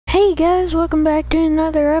Hey guys, welcome back to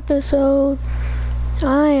another episode.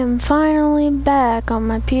 I am finally back on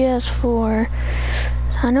my PS4.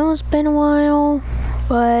 I know it's been a while,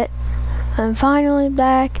 but I'm finally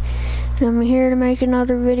back and I'm here to make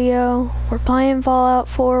another video. We're playing Fallout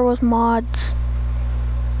 4 with mods,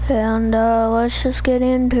 and let's just get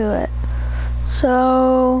into it.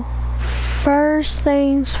 So, first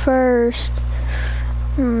things first,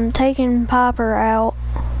 I'm taking Popper out.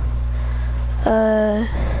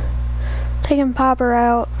 Taking Popper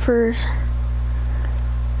out for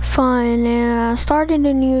fun, and I started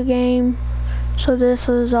a new game, so this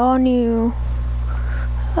is all new.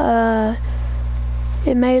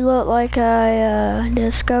 It may look like I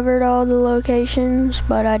discovered all the locations,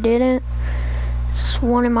 but I didn't. It's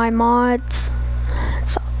one of my mods.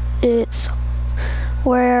 It's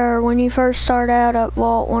where when you first start out at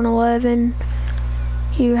Vault 111,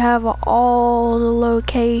 you have all the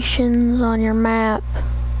locations on your map.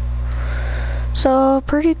 So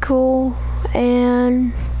pretty cool,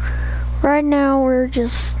 and right now we're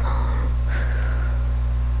just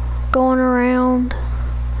going around,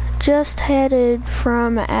 just headed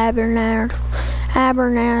from Abernathy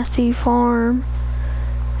Farm,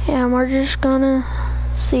 and we're just gonna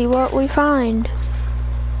see what we find.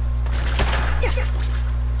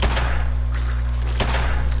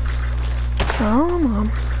 Come on.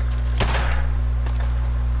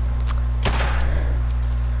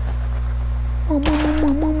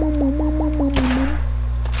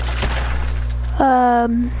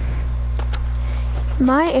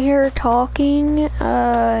 My ear talking,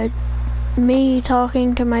 me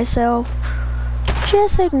talking to myself,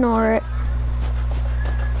 just ignore it.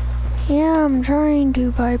 Yeah, I'm trying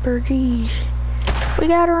to, Piper, geez. We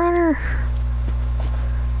got a runner.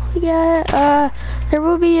 We got, there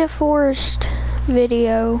will be a forest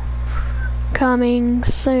video coming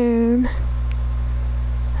soon.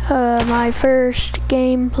 My first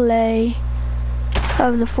gameplay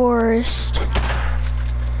of the forest,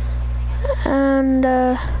 and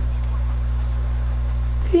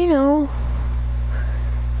you know,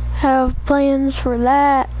 have plans for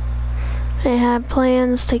that. I have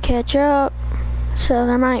plans to catch up, so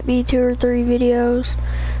there might be 2 or 3 videos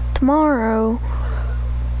tomorrow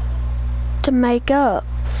to make up.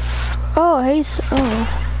 Oh, hey,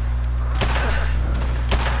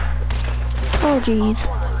 oh geez.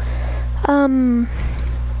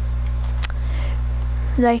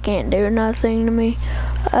 They can't do nothing to me.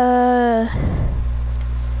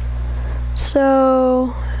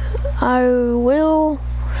 So I will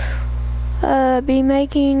be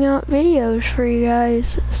making up videos for you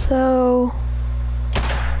guys. So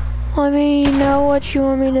let me know what you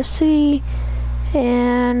want me to see,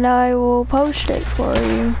 and I will post it for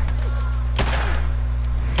you.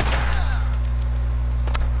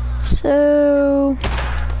 So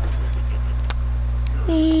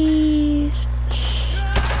these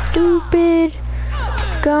stupid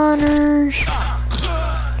gunners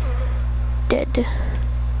dead.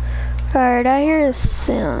 Alright, I hear the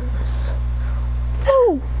sounds.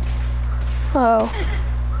 Woo! Oh.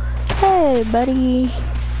 Hey, buddy.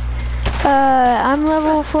 I'm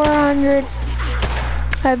level 400.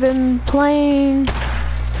 I've been playing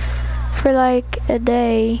for like a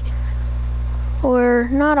day. Or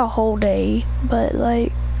not a whole day, but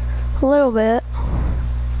like a little bit.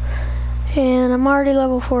 And I'm already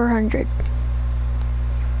level 400.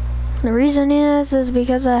 The reason is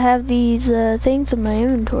because I have these things in my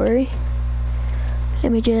inventory.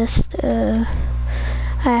 Let me just, I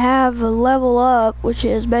have a level up, which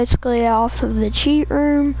is basically off of the cheat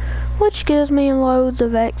room, which gives me loads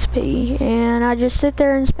of XP. And I just sit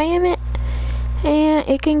there and spam it, and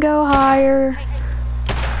it can go higher.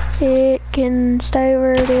 It can stay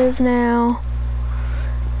where it is now,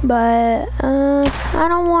 but I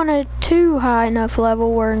don't want a too high enough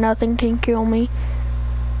level where nothing can kill me,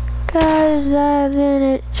 cause then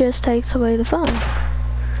it just takes away the fun.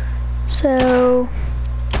 So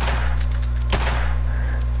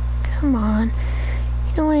come on,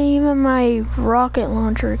 you know what, even my rocket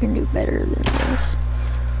launcher can do better than this.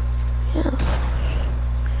 Yes.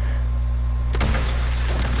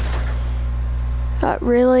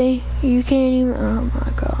 Really? You can't even, oh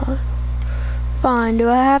my god. Fine, do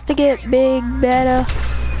I have to get Big Beta?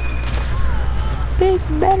 Big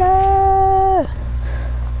Beta!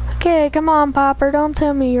 Okay, come on, Popper, don't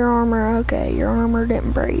tell me your armor. Okay, your armor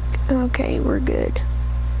didn't break. Okay, we're good.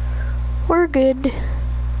 We're good.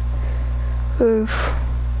 Oof.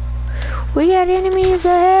 We got enemies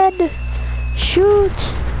ahead.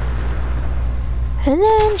 Shoot! And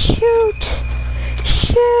then shoot!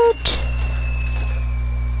 Shoot!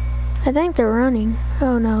 I think they're running.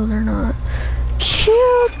 Oh no, they're not.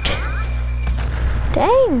 Shoot!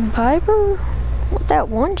 Dang, Piper. With that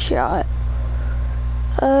one shot.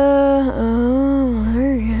 Oh,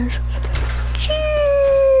 there he is.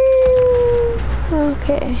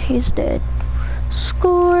 Okay, he's dead.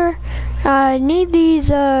 Score. I need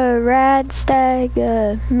these rad stag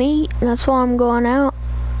meat. That's why I'm going out.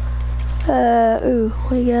 Ooh,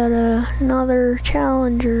 we got another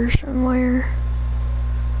challenger somewhere.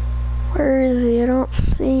 Where is he? I don't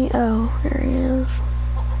see. Oh, there he is.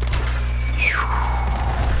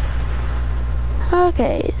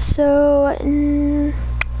 Okay, so I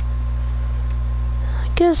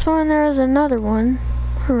guess when there was another one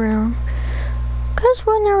around. Cause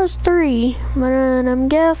when there was 3, but I'm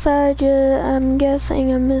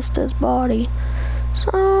guessing I missed his body.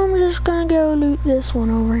 So I'm just gonna go loot this one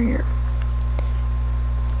over here.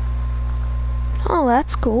 Oh,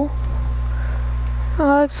 that's cool.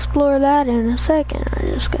 I'll explore that in a second. I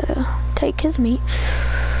just gotta take his meat.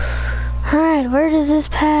 Alright, where does this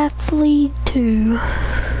path lead to?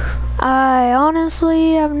 I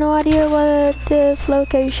honestly have no idea what this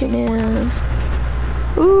location is.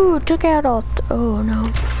 Ooh, took out all. Oh no.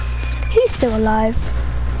 He's still alive.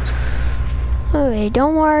 Okay,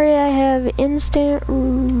 don't worry, I have instant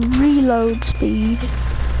reload speed.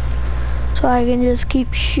 So I can just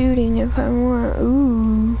keep shooting if I want.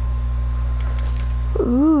 Ooh.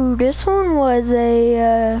 Ooh, this one was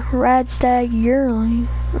a rad stag yearling.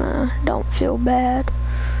 Don't feel bad.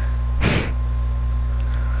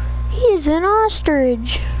 He's an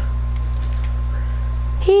ostrich.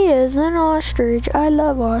 He is an ostrich. I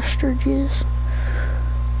love ostriches.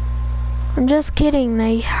 I'm just kidding.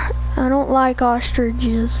 I don't like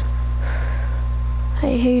ostriches.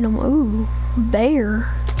 I hate them. Ooh,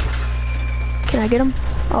 bear. Can I get him?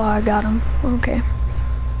 Oh, I got him. Okay.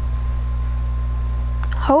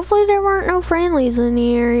 Hopefully there weren't no friendlies in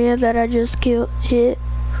the area that I just hit.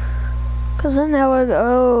 Cause then that would,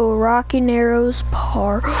 oh, Rocky Narrows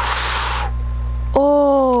Park.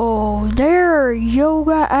 Oh, there,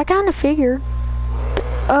 yoga. I kind of figured.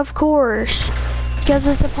 Of course. Because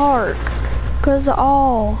it's a park. Because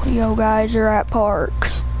all yo guys are at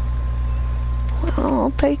parks. Well,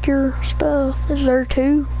 I'll take your stuff. Is there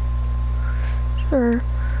 2? Sure.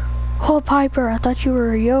 Oh, Piper, I thought you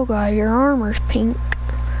were a yo guy. Your armor's pink.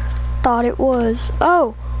 Thought it was.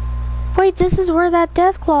 Oh! Wait, this is where that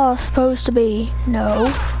Deathclaw is supposed to be.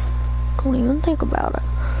 No. Don't even think about it.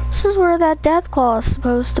 This is where that Deathclaw is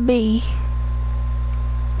supposed to be.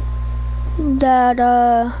 That,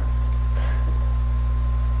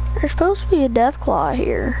 there's supposed to be a Deathclaw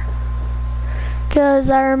here. Cause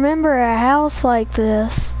I remember a house like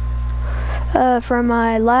this, from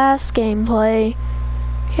my last gameplay.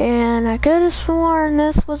 And I could have sworn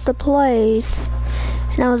this was the place.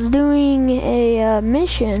 And I was doing a,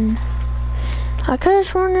 mission. I could have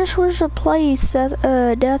sworn this was the place that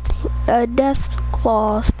Deathclaw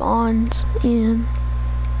spawns in.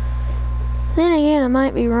 Then again, I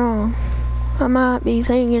might be wrong. I might be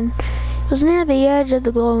thinking it was near the edge of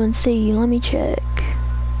the glowing sea. Let me check.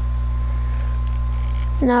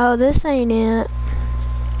 No, this ain't it.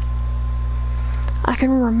 I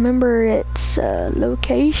can remember its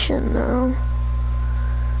location though.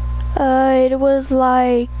 It was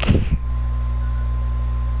like,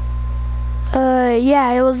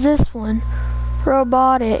 yeah, it was this one.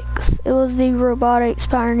 Robotics. It was the Robotics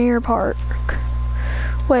Pioneer Park.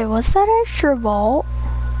 Wait, what's that extra vault?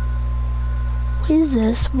 What is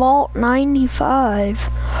this? Vault 95.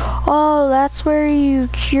 Oh, that's where you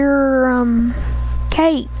cure,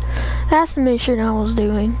 Kate. That's the mission I was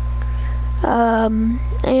doing. And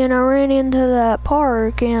I ran into that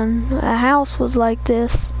park and a house was like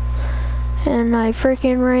this. And I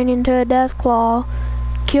freaking ran into a Deathclaw,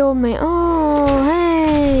 killed me. Oh,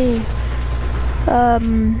 hey!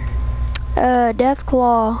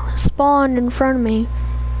 Deathclaw spawned in front of me.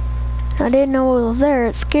 I didn't know it was there.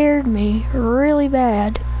 It scared me really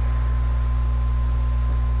bad.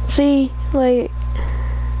 See, like,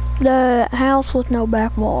 the house with no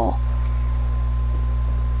back wall.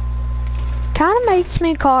 Kind of makes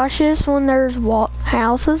me cautious when there's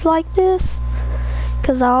houses like this.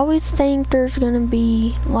 Cause I always think there's gonna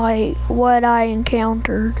be like what I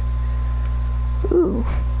encountered. Ooh.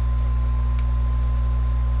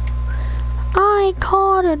 I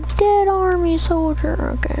caught a dead army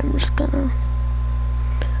soldier. Okay, I'm just gonna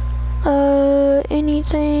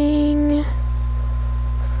anything?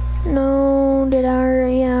 No, did I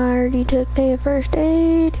already? Yeah, I already took the first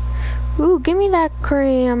aid. Ooh, give me that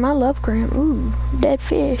cram. I love cram. Ooh, dead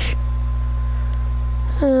fish.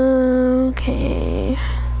 Okay.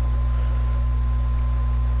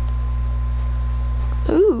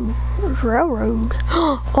 Ooh, Railroad.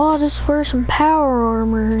 Oh, this is where some power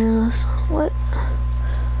armor is. What?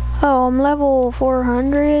 Oh, I'm level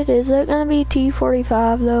 400. Is it gonna be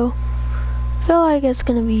T45 though? I feel like it's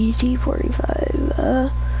gonna be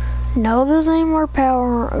T45. No, this ain't more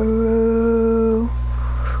power. Ooh,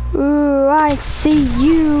 I see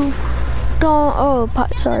you. Don't. Oh,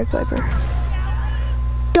 sorry, Piper.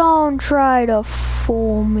 Don't try to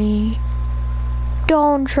fool me.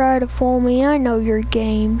 Don't try to fool me. I know your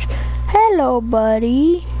games. Hello,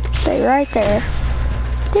 buddy. Stay right there.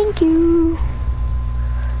 Thank you.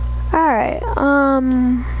 Alright,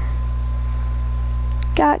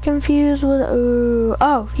 got confused with,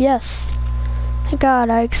 oh, yes. Thank God,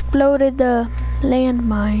 I exploded the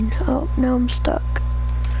landmine. Oh, now I'm stuck.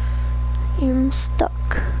 I'm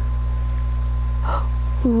stuck.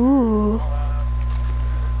 Ooh.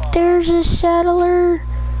 There's a settler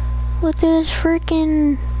with his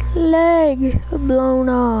freaking leg blown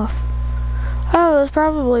off. Oh, it was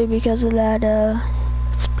probably because of that,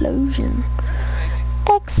 explosion.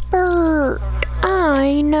 Expert!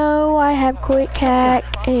 I know I have quick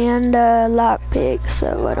hack and lockpick,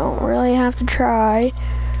 so I don't really have to try.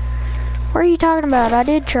 What are you talking about? I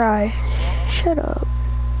did try. Shut up.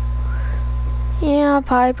 Yeah,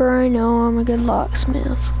 Piper, I know I'm a good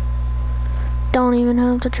locksmith. Don't even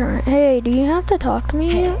have to try. Hey, do you have to talk to me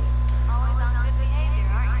yet? Always on good behavior,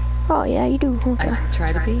 aren't you? Oh yeah, you do. Okay. I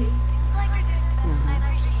try to be. Seems like you're doing it. I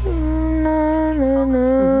appreciate it. No, no,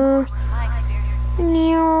 no.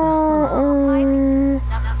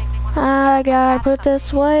 I gotta put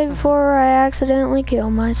this away before I accidentally kill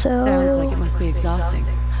myself. Sounds like it must be exhausting.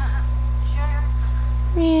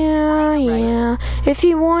 Yeah. If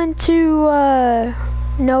you want to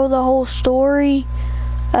know the whole story,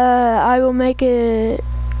 I will make it.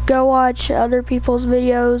 Go watch other people's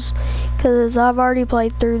videos, because I've already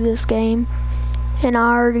played through this game, and I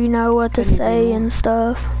already know what to say and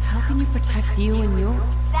stuff. How can you protect you and yours?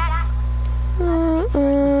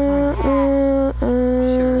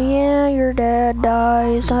 Yeah, your dad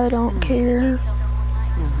dies. I don't care.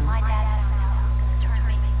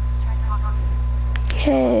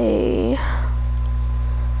 Okay.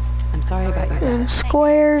 I'm sorry about your dad. And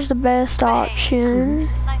square's the best option.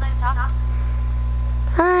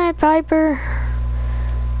 Alright, Piper.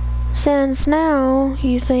 Since now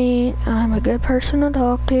you think I'm a good person to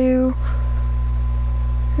talk to,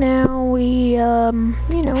 now we, you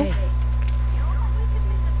know. Hey.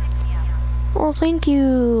 Well, thank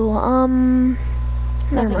you.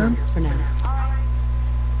 Never mind. For now.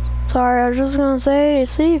 Sorry, I was just gonna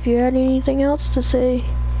see if you had anything else to say.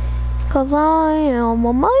 'Cause I am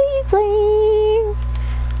amazing.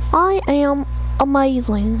 I am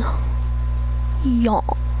amazing. Yes.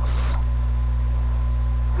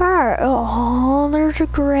 Alright, oh, there's a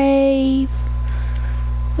grave.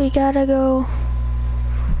 We gotta go.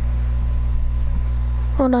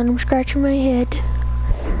 Hold on, I'm scratching my head.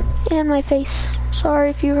 And my face. Sorry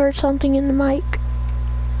if you heard something in the mic.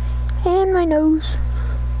 And my nose.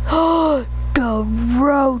 Oh, the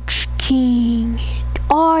Roach King.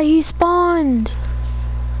 Oh, he spawned.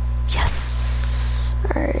 Yes.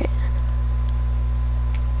 Alright.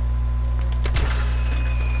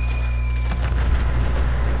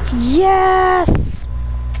 Yes.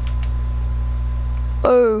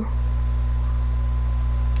 Oh.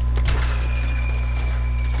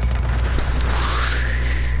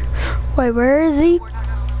 Wait, where is he?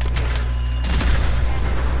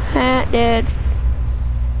 Dead.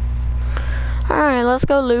 Alright, let's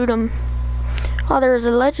go loot him. Oh, there's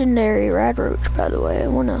a legendary rad roach, by the way. I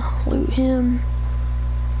wanna loot him.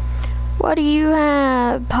 What do you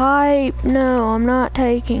have? Pipe? No, I'm not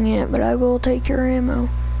taking it, but I will take your ammo.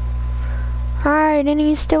 Alright, and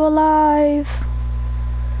he's still alive.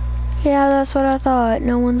 Yeah, that's what I thought.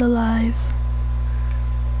 No one's alive.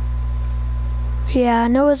 Yeah, I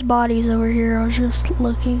know his body's over here. I was just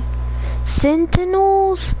looking.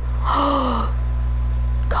 Sentinels?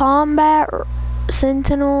 Combat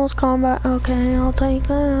Sentinels, combat. Okay, I'll take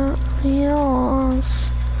that. Yes.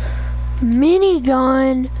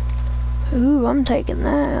 Minigun. Ooh, I'm taking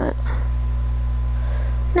that.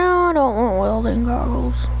 No, I don't want welding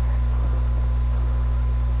goggles.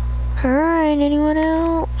 Alright, anyone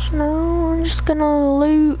else? No, I'm just gonna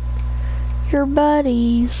loot your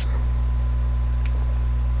buddies.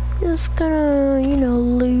 Just gonna, you know,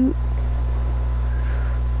 loot.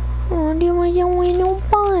 Oh, do I don't want no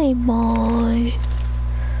bye-bye.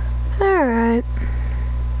 Alright.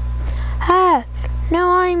 Ah, now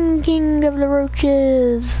I'm king of the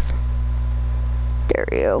roaches. There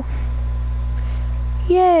you go.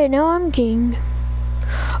 Yay, now I'm king.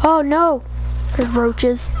 Oh no! There's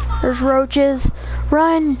roaches. There's roaches.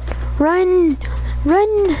 Run! Run!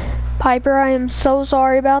 Run! Piper, I am so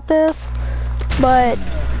sorry about this, but...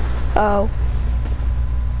 Oh.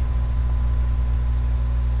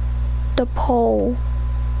 The pole.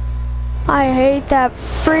 I hate that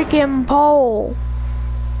freaking pole.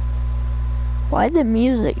 Why'd the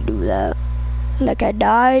music do that? Like I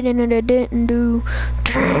died and it didn't do...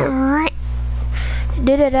 It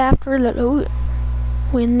did it after the...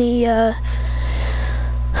 When the,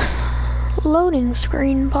 loading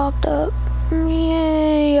screen popped up.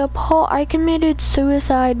 Yay, a pole. I committed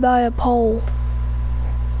suicide by a pole.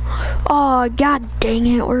 Oh, god dang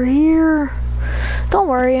it, we're here. Don't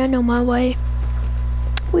worry, I know my way.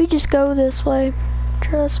 We just go this way.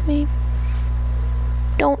 Trust me.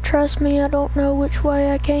 Don't trust me, I don't know which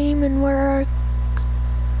way I came and where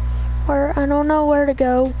I don't know where to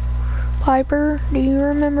go. Piper, do you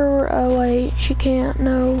remember? Oh wait, she can't,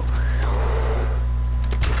 no.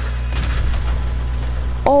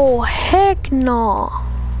 Oh heck no.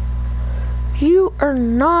 You are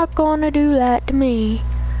not gonna do that to me.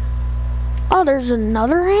 Oh, there's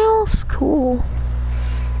another house? Cool.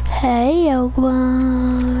 Hey,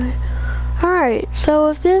 Oakwood. Alright, so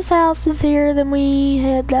if this house is here, then we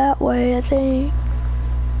head that way, I think.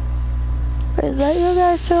 Is that you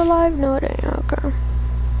guys still alive? No, it ain't. Okay.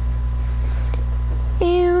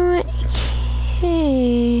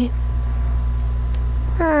 Okay.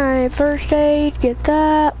 Alright, first aid, get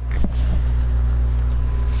that.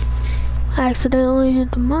 Accidentally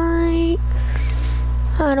hit the mic.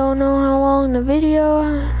 I don't know how long the video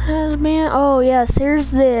has been. Oh yes,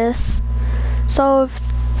 here's this. So if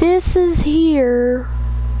this is here,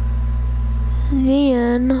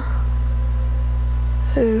 then...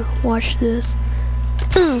 Oh, watch this.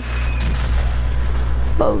 Oof.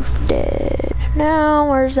 Both dead. Now,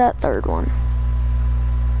 where's that third one?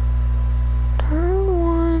 Third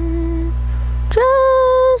one.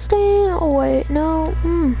 Just in. Oh, wait, no.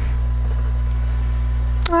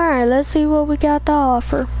 Alright, let's see what we got to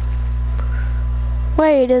offer.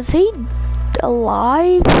 Wait, is he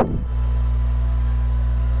alive?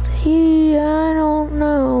 I don't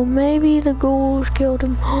know. Maybe the ghouls killed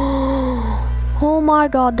him. Oh my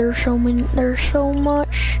god, there's so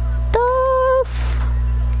much stuff.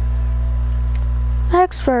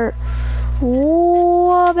 Expert.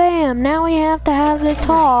 Whoa, bam. Now we have to have the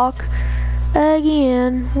talk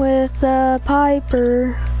again with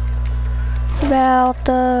Piper about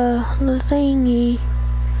the thingy.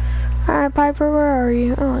 Alright, Piper, where are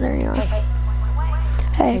you? Oh, there you are.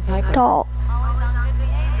 Hey, Piper. Talk.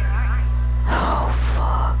 Oh,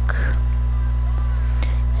 fuck.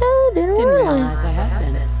 I didn't realize I had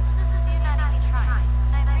been. This is you not even trying.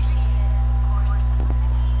 I appreciate it, of course.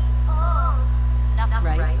 Enough,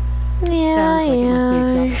 Right? Yeah, Sounds like it must be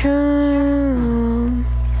exactly. sure.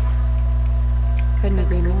 Couldn't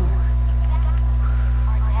agree more.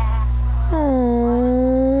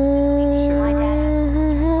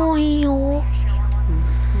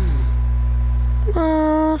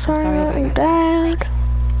 Sorry about about your that.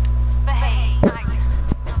 But hey,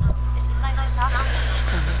 it's just nice to talk to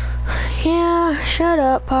you. Yeah, shut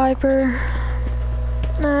up, Piper.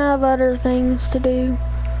 I have other things to do.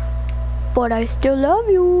 But I still love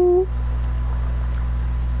you.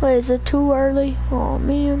 Wait, is it too early? Oh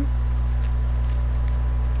man.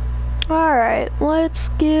 Alright, let's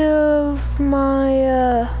give my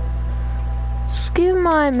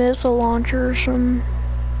missile launcher some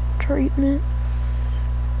treatment.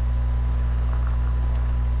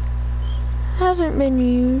 Hasn't been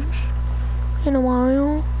used in a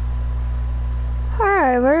while.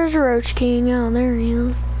 Alright, where's Roach King? Oh, there he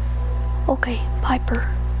is. Okay,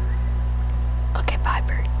 Piper. Okay,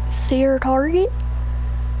 Piper. See your target?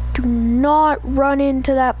 Do not run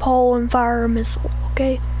into that pole and fire a missile,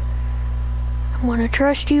 okay? I'm gonna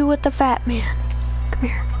trust you with the fat man. Psst, come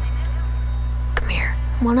here. Come here.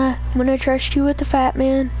 I'm gonna trust you with the fat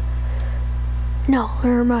man. No,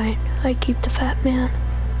 never mind. I keep the fat man.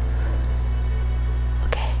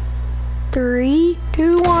 3,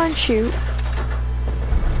 2, 1, shoot.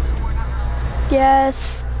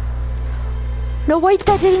 Yes. No, wait,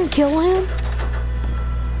 that didn't kill him?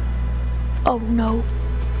 Oh, no.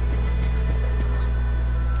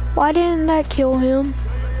 Why didn't that kill him?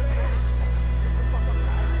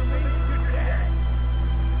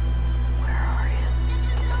 Where are you?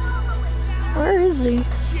 Where is he?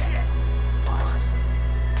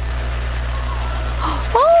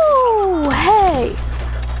 Oh, hey!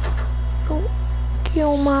 Don't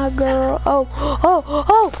kill my girl. Oh, oh,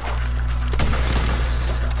 oh!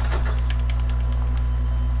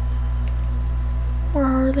 Where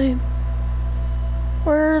are they?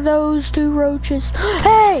 Where are those two roaches?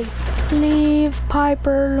 Hey! Leave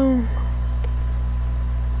Piper alone.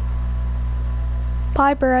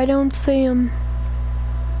 Piper, I don't see him.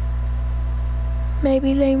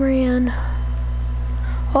 Maybe they ran.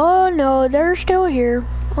 Oh no, they're still here.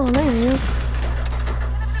 Oh, there he is.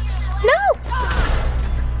 No!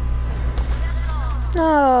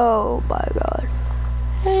 Oh my god.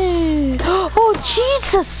 Hey. Oh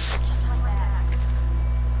Jesus!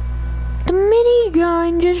 The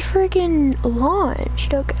minigun just freaking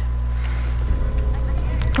launched. Okay.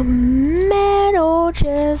 A metal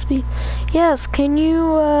chest piece. Yes, can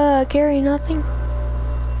you carry nothing?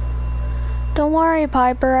 Don't worry,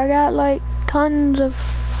 Piper. I got like tons of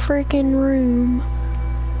freaking room.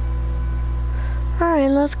 Alright,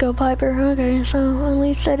 let's go, Piper. Okay, so at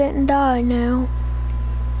least I didn't die now.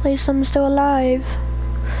 At least I'm still alive.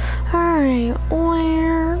 Alright,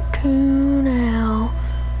 where to now?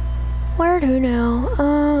 Where to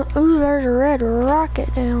now? Ooh, there's a red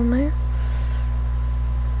rocket down there.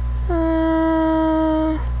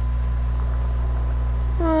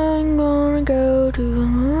 I'm gonna go to the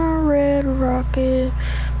red rocket.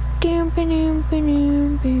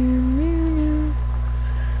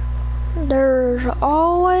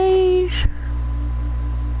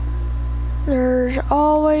 There's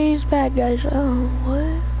always bad guys. Oh,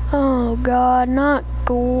 what? Oh god, not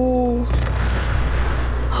gold.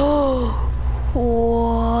 Oh,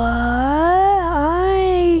 what?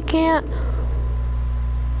 I can't.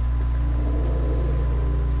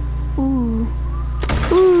 Ooh.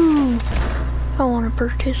 Ooh. I want to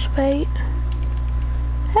participate.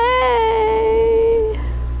 Hey!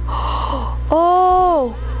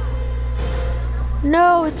 Oh!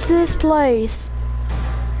 No, it's this place.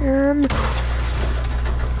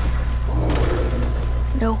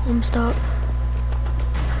 No, I'm stuck.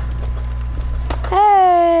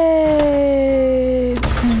 Hey!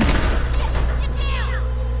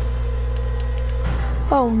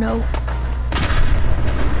 Oh no.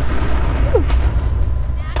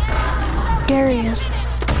 There he is.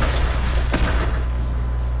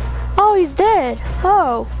 Oh, he's dead.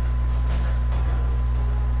 Oh.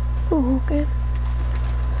 Ooh, okay.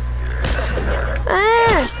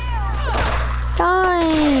 Ah!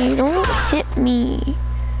 Die! Don't hit me.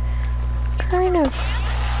 I'm trying to.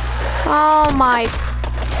 Oh my.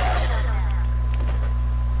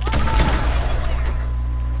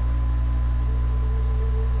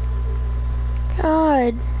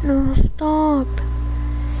 God, no, stop.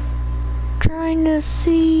 Trying to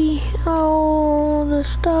see all the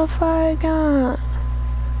stuff I got.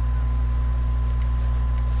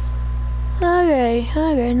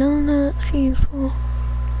 Okay, no, that's useful.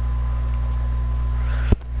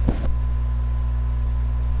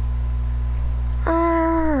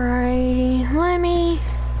 Alrighty,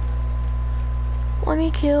 let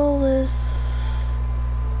me kill this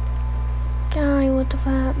guy with the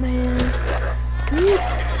fat man. Dude.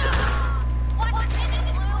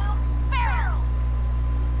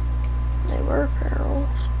 They were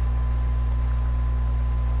ferals.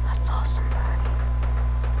 That's awesome, buddy.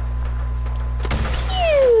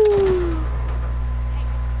 Pew!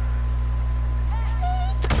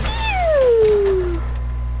 Pew!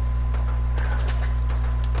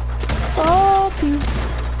 Oh, pew.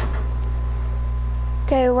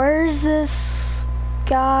 Okay, where's this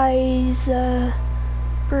guy's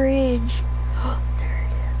bridge? Oh, there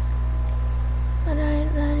it is.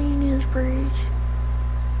 That ain't his bridge.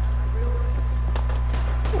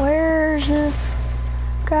 Where's this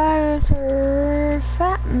guy with the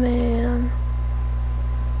fat man?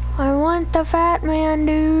 I want the fat man,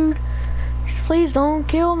 dude. Just please don't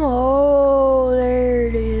kill him. Oh, there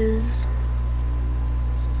it is.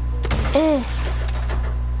 Eh.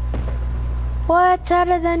 What's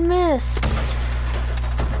other than miss?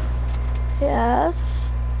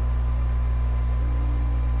 Yes.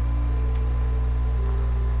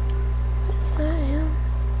 Is that him?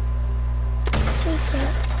 What's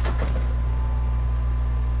that?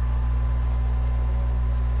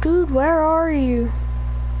 Dude, where are you?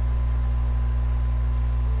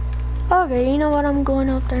 Okay, you know what? I'm going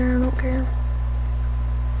up there. I don't care.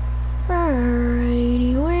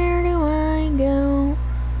 Alrighty, where do I go?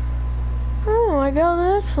 Oh, I go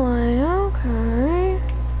this way. Okay.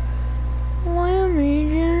 Let me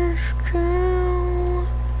just go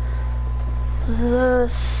the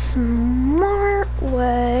smart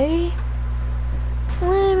way.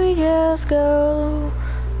 Let me just go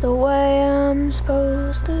the way I'm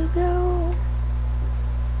supposed to go.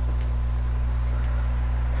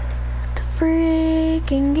 To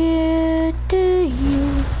freaking get to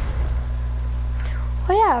you.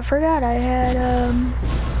 Oh yeah, I forgot I had,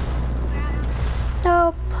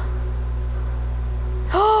 nope.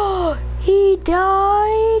 Oh, he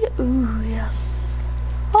died? Ooh, yes.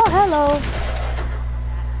 Oh, hello.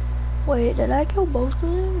 Wait, did I kill both of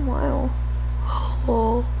them? Wow.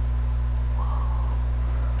 Oh.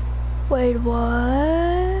 Wait,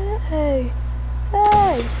 what? Hey.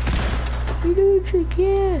 Hey! You do what you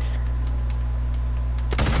kiss.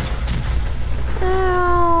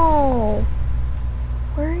 Ow!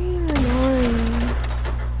 Where even are you?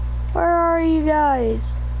 Where are you guys?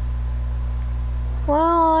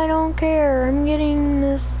 Well, I don't care. I'm getting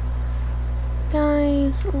this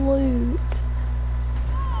guy's loot.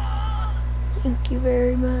 Thank you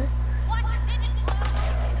very much.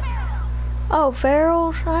 Oh,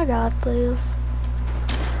 Ferals? I got this.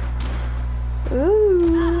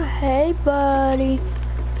 Ooh, hey buddy.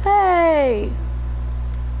 Hey!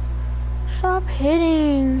 Stop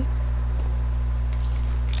hitting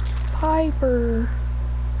Piper.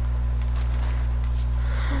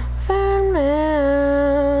 Fan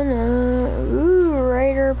man. Ooh,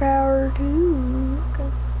 Raider power too.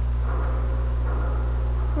 Okay.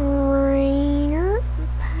 Raider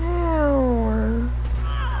power.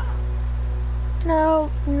 No,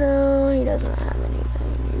 he doesn't have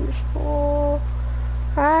anything useful.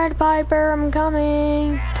 Alright, Piper, I'm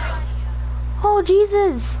coming. Oh,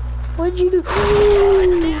 Jesus! What'd you do?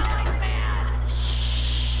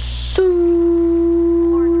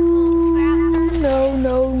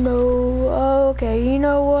 No. Okay, you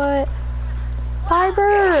know what?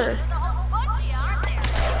 Piper!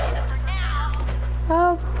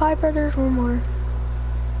 Oh, Piper, there's one more.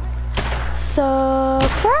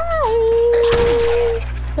 Surprise!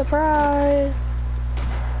 Surprise!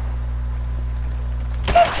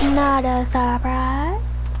 It's not a surprise.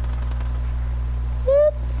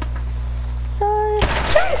 It's a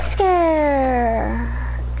jump scare.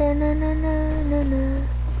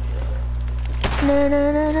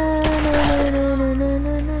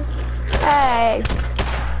 Hey.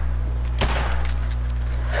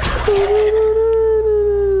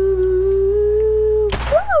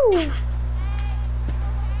 Woo.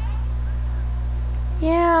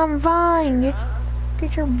 Yeah, I'm fine.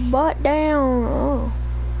 Get your butt down.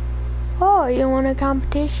 Oh, you want a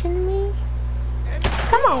competition me?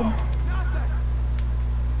 Come on.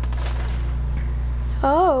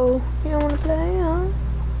 Oh, you don't want to play, huh?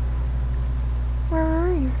 Where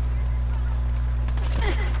are you?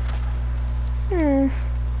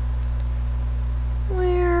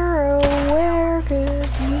 Where could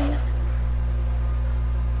you?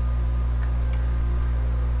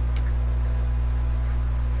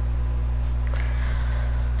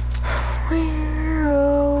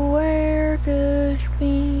 Where could you be?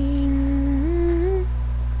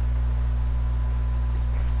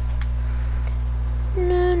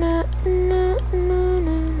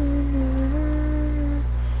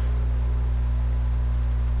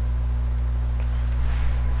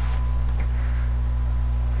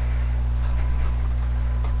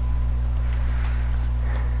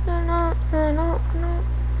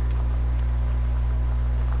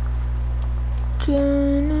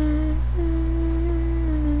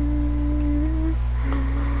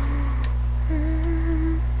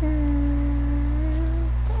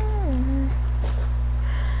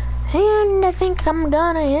 And I think I'm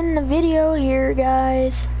gonna end the video here,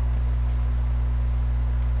 guys.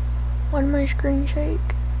 Why did my screen shake?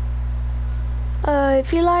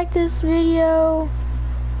 If you like this video,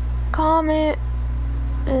 comment,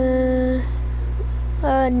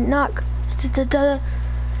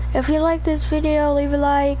 if you like this video, leave a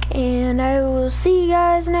like, and I will see you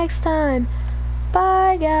guys next time.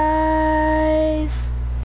 Bye, guys.